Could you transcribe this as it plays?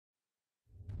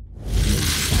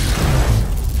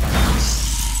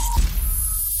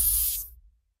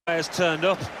Has turned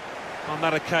up on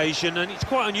that occasion, and it's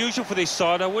quite unusual for this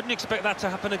side. I wouldn't expect that to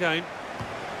happen again.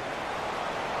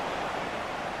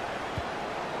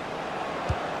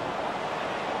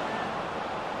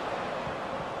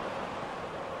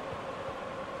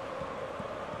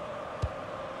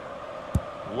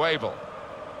 Wavell.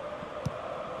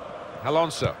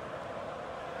 Alonso.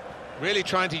 Really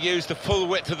trying to use the full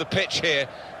width of the pitch here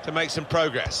to make some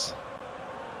progress.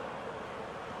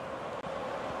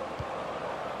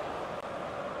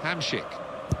 Hamsik.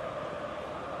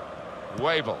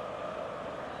 Wavell.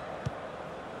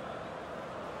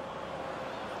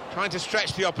 Trying to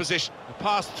stretch the opposition. The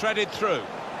pass threaded through.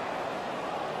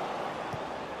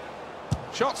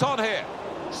 Shots on here.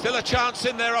 Still a chance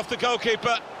in there off the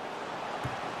goalkeeper.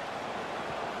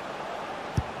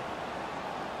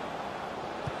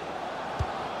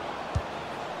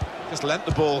 Just lent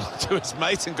the ball to his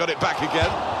mate and got it back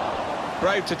again.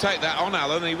 Brave to take that on,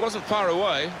 Alan. He wasn't far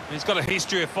away. He's got a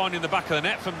history of finding the back of the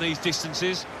net from these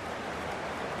distances.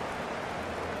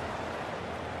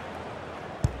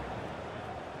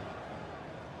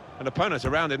 An opponent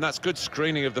around him, that's good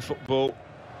screening of the football.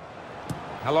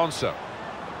 Alonso.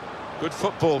 Good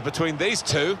football between these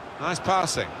two. Nice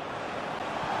passing.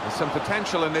 There's some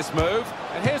potential in this move.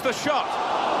 And here's the shot.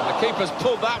 And the keeper's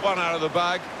pulled that one out of the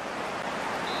bag.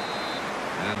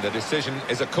 And the decision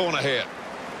is a corner here.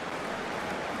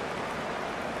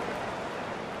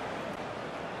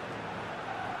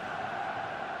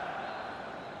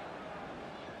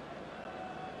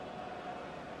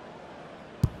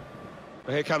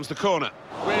 But here comes the corner.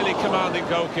 Really commanding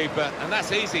goalkeeper, and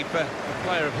that's easy for a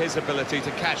player of his ability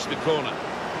to catch the corner.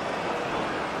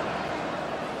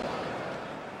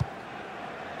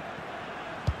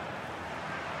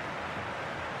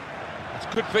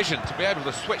 It's good vision to be able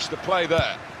to switch the play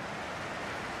there.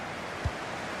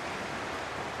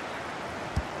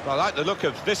 I like the look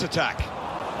of this attack.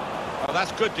 Oh,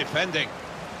 that's good defending.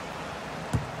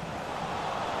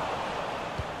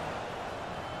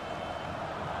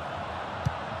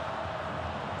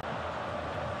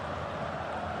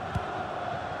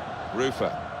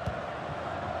 Rufer.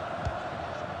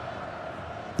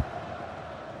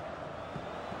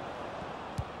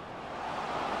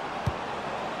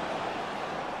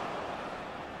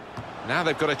 Now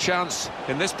they've got a chance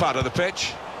in this part of the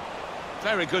pitch.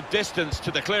 Very good distance to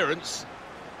the clearance.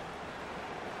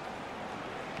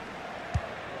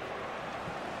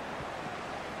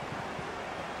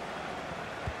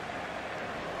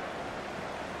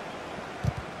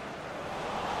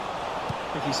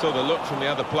 I think he saw the look from the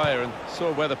other player and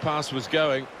saw where the pass was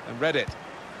going and read it.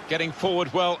 Getting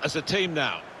forward well as a team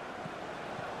now.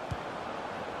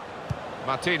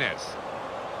 Martinez.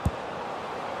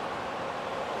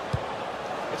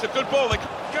 It's a good ball. They're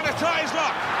going to try his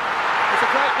luck. It's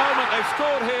a great moment. They've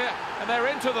scored here and they're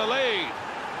into the lead.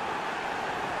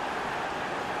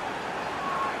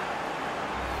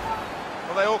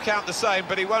 Well, they all count the same,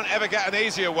 but he won't ever get an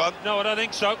easier one. No, I don't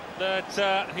think so.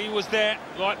 That he was there,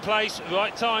 right place,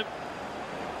 right time.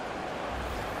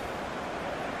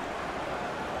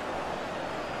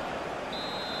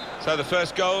 So the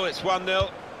first goal, it's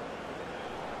 1-0.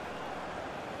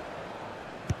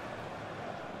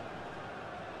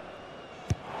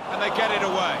 And they get it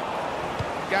away.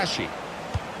 Gashi.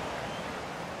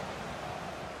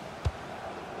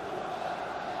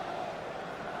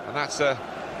 And that's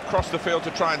across the field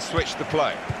to try and switch the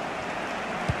play.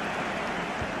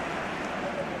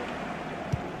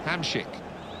 Hamsik.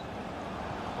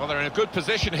 Well, they're in a good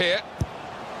position here.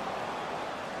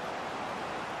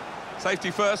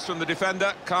 Safety first from the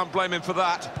defender, can't blame him for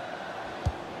that.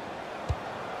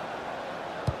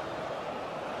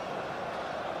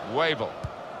 Wavell.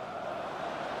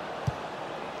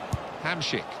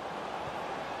 Hamsik.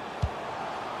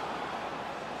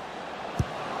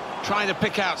 Trying to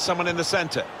pick out someone in the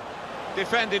centre.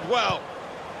 Defended well.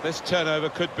 This turnover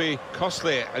could be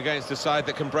costly against a side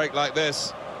that can break like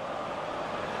this.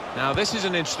 Now this is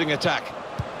an interesting attack.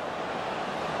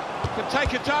 Can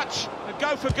take a touch and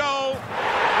go for goal.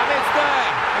 And it's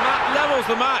there. And that levels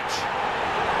the match.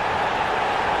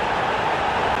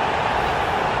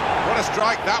 What a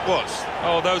strike that was.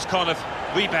 Oh, those kind of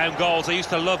rebound goals, I used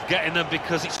to love getting them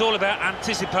because it's all about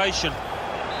anticipation.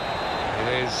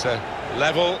 It is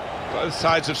level. Both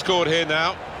sides have scored here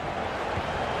now.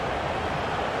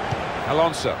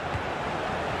 Alonso.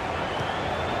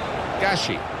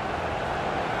 Gashi.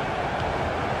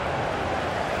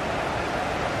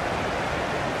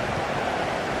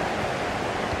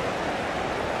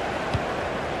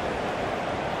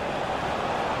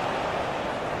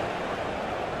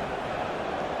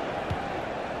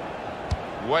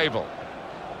 Wavell.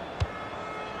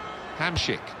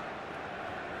 Hamsik.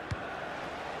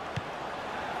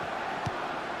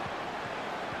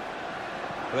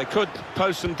 They could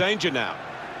pose some danger now.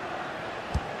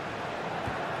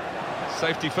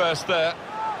 Safety first there.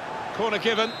 Corner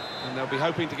given, and they'll be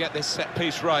hoping to get this set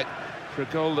piece right for a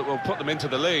goal that will put them into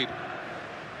the lead.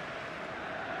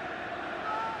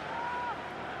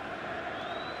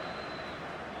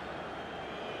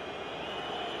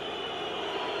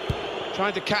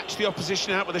 Trying to catch the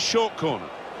opposition out with a short corner.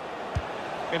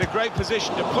 In a great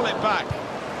position to pull it back.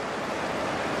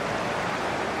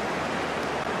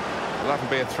 Well, that'll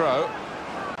be a throw.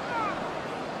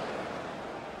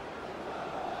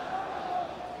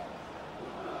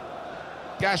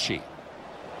 Gashi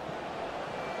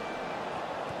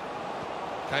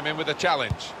came in with a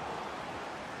challenge.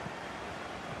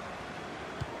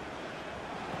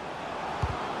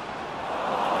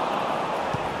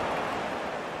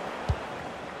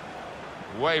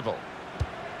 Wavell.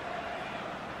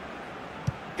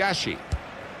 Gashi.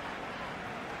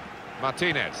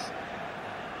 Martinez.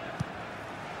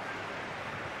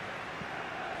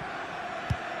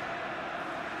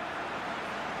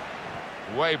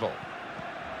 Wavell.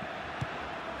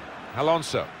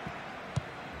 Alonso.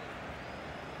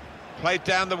 Played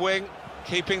down the wing,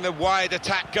 keeping the wide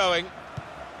attack going.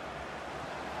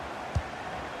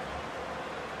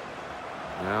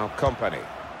 Now Company.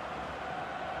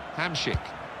 Hamsik.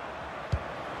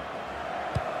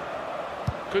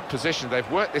 Good position. They've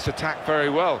worked this attack very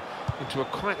well into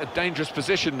quite a dangerous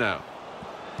position now.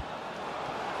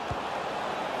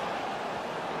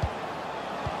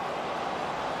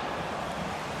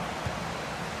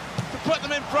 To put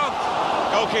them in front.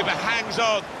 Goalkeeper hangs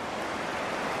on.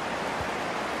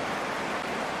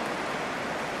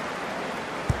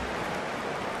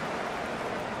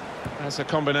 That's a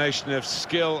combination of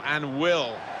skill and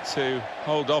will to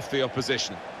hold off the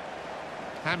opposition.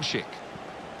 Hamsik.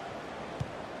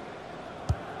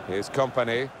 Here's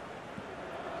Company.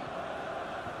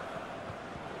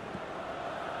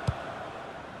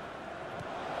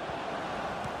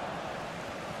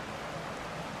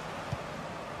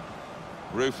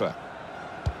 Rufer.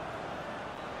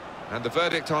 And the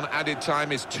verdict on added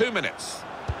time is 2 minutes.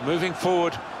 Moving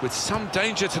forward with some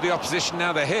danger to the opposition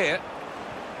now they're here.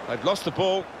 They've lost the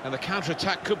ball and the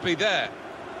counter-attack could be there.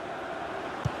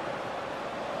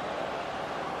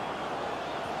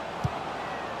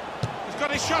 He's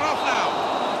got his shot off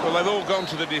now. Well, they've all gone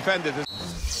to the defender.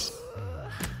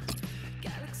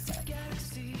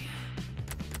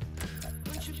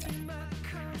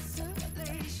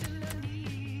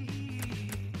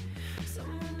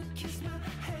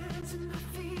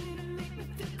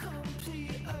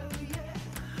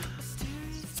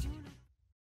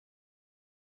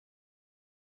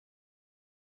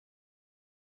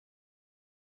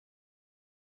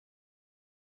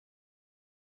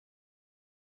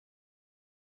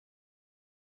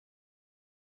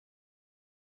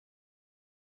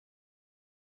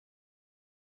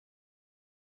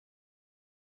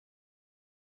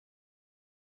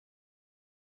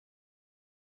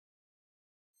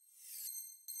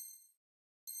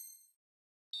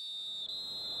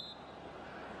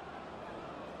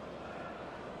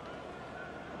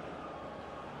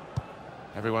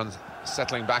 Everyone's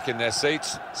settling back in their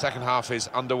seats. Second half is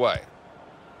underway.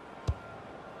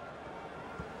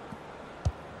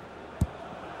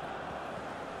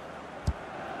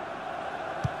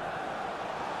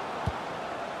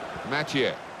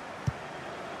 Mathieu.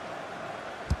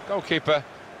 Goalkeeper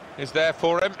is there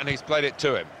for him and he's played it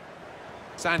to him.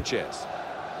 Sanchez.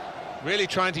 Really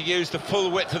trying to use the full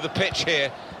width of the pitch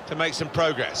here to make some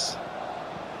progress.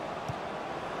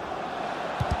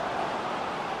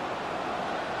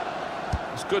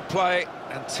 Good play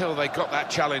until they got that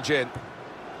challenge in.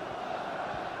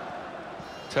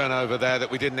 Turnover there that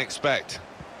we didn't expect.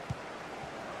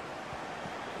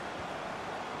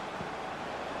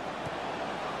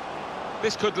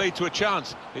 This could lead to a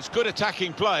chance. It's good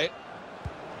attacking play.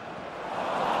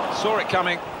 Saw it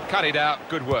coming, cut it out,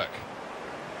 good work.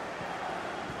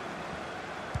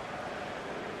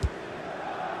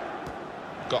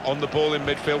 Got on the ball in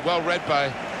midfield, well read by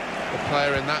the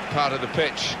player in that part of the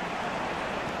pitch.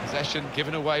 Possession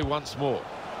given away once more.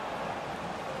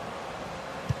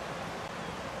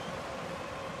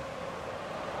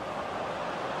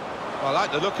 Well, I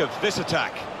like the look of this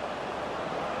attack.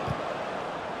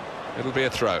 It'll be a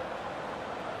throw.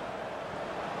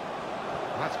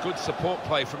 That's good support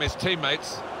play from his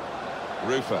teammates.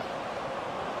 Rufer.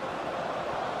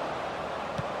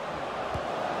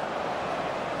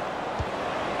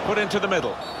 Put into the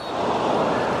middle.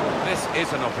 This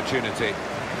is an opportunity.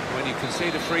 When you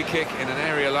concede a free kick in an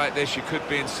area like this, you could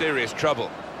be in serious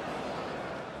trouble.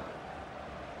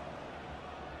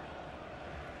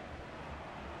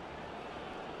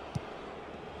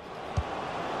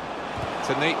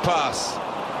 a neat pass.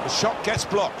 The shot gets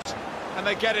blocked, and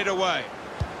they get it away.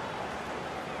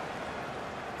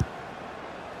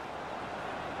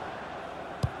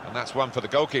 And that's one for the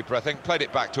goalkeeper, I think. Played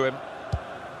it back to him.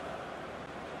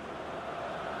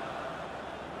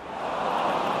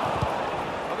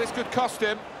 Well, this could cost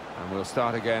him. And we'll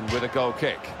start again with a goal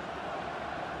kick.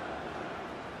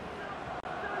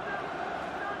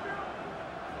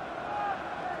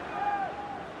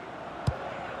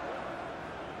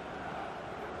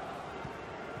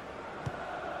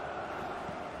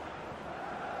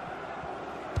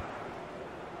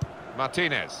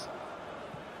 Martinez.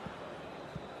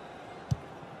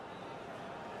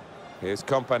 Here's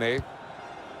Company.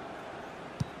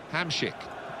 Hamsik.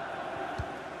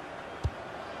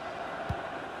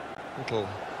 Little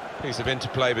piece of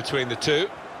interplay between the two.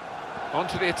 On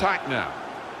to the attack now.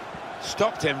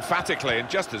 Stopped emphatically and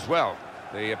just as well.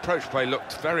 The approach play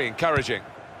looked very encouraging.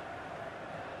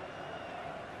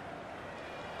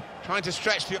 Trying to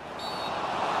stretch the...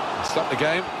 Stop the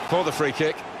game for the free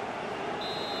kick.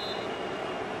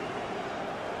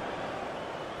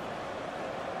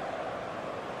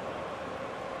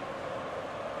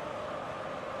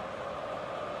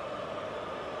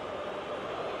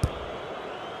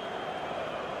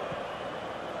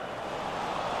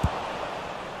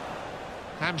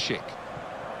 Hamsik.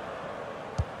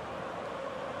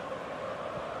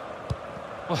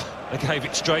 Well, they gave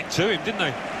it straight to him, didn't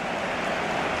they?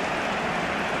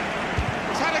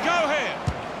 He's had a go here.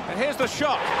 And here's the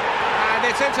shot. And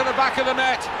it's into the back of the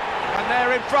net. And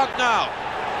they're in front now.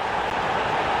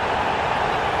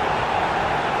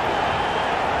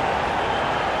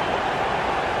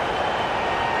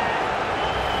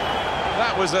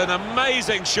 That was an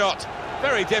amazing shot.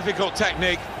 Very difficult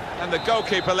technique. And the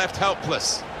goalkeeper left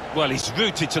helpless. Well, he's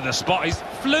rooted to the spot. He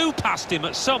flew past him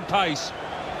at some pace.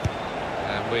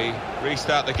 And we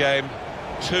restart the game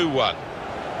 2-1.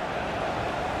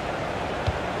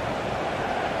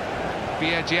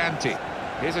 Viagianti.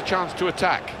 Here's a chance to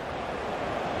attack.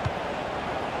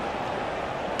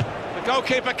 The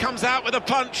goalkeeper comes out with a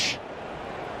punch.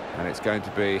 And it's going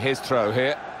to be his throw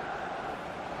here.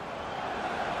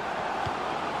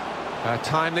 A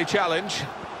timely challenge.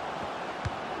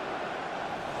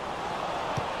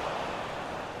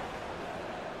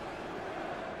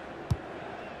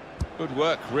 Good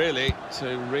work, really,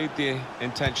 to read the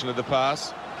intention of the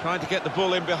pass. Trying to get the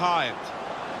ball in behind.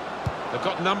 They've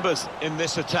got numbers in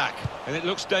this attack, and it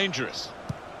looks dangerous.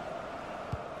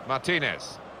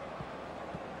 Martinez.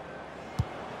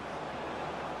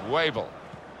 Wabel.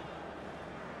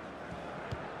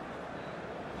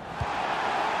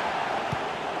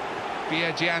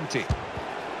 Viagianti.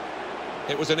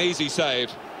 It was an easy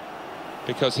save,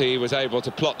 because he was able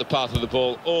to plot the path of the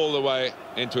ball all the way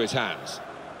into his hands.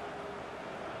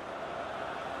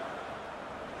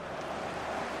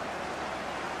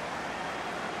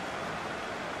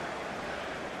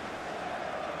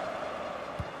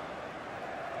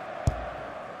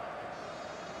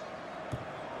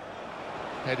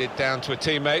 Headed down to a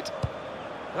teammate.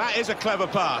 That is a clever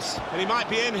pass, and he might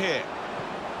be in here.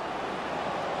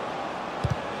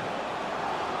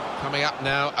 Coming up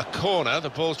now, a corner.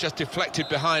 The ball's just deflected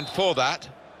behind for that.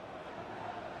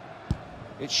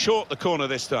 It's short, the corner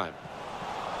this time.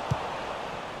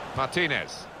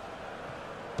 Martinez.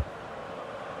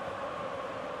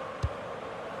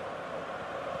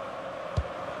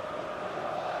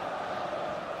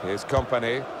 Here's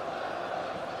Company.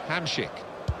 Hamsik.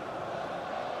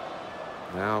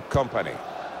 Now Company.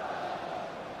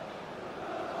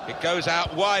 It goes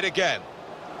out wide again.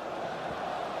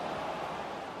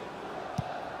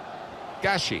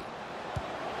 Gashi.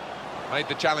 Made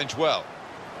the challenge well.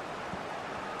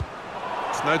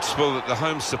 It's noticeable that the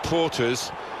home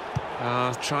supporters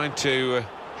are trying to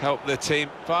help the team.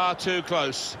 Far too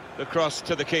close, the cross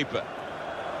to the keeper.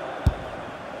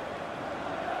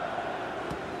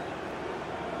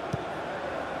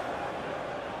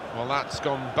 Well, that's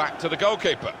gone back to the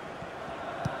goalkeeper.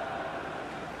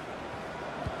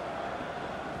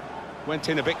 Went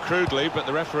in a bit crudely, but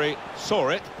the referee saw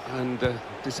it and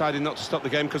decided not to stop the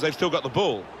game because they've still got the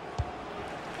ball.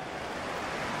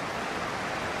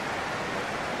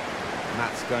 And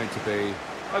that's going to be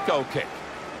a goal kick.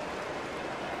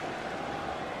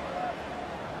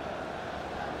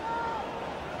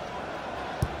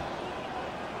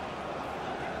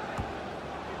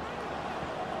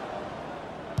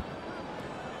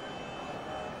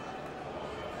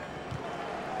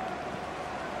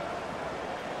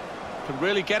 Can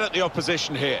really get at the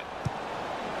opposition here.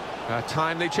 A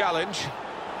timely challenge.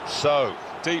 So,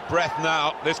 deep breath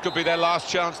now. This could be their last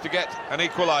chance to get an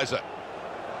equaliser.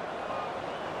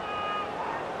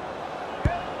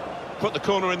 put the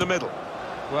corner in the middle.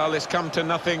 Well, it's come to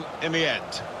nothing in the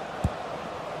end.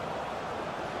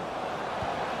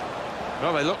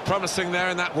 Well, they look promising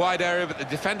there in that wide area, but the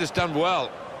defender's done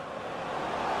well.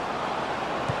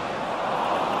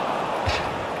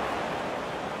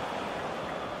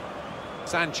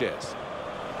 Sanchez.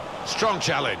 Strong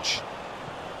challenge.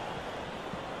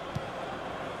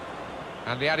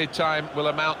 And the added time will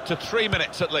amount to 3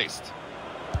 minutes at least.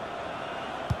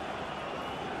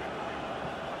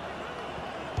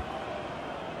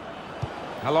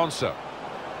 Alonso.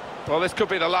 Well, this could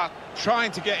be the last.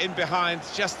 Trying to get in behind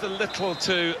just a little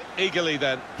too eagerly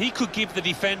then. He could give the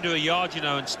defender a yard, you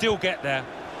know, and still get there.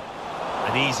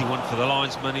 An easy one for the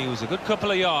linesman. He was a good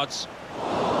couple of yards.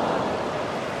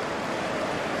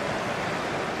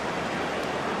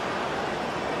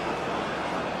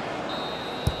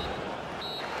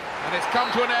 And it's come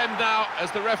to an end now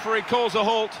as the referee calls a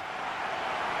halt.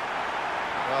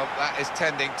 Well, that is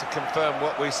tending to confirm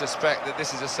what we suspect, that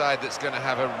this is a side that's going to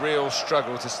have a real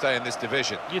struggle to stay in this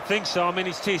division. You'd think so. I mean,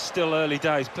 it's still early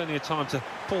days, plenty of time to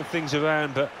pull things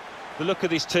around, but the look of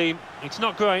this team, it's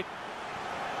not great.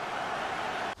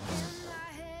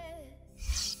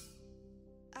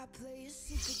 I play a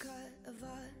supercut of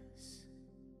us,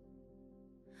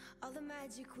 all the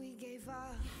magic we gave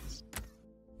up.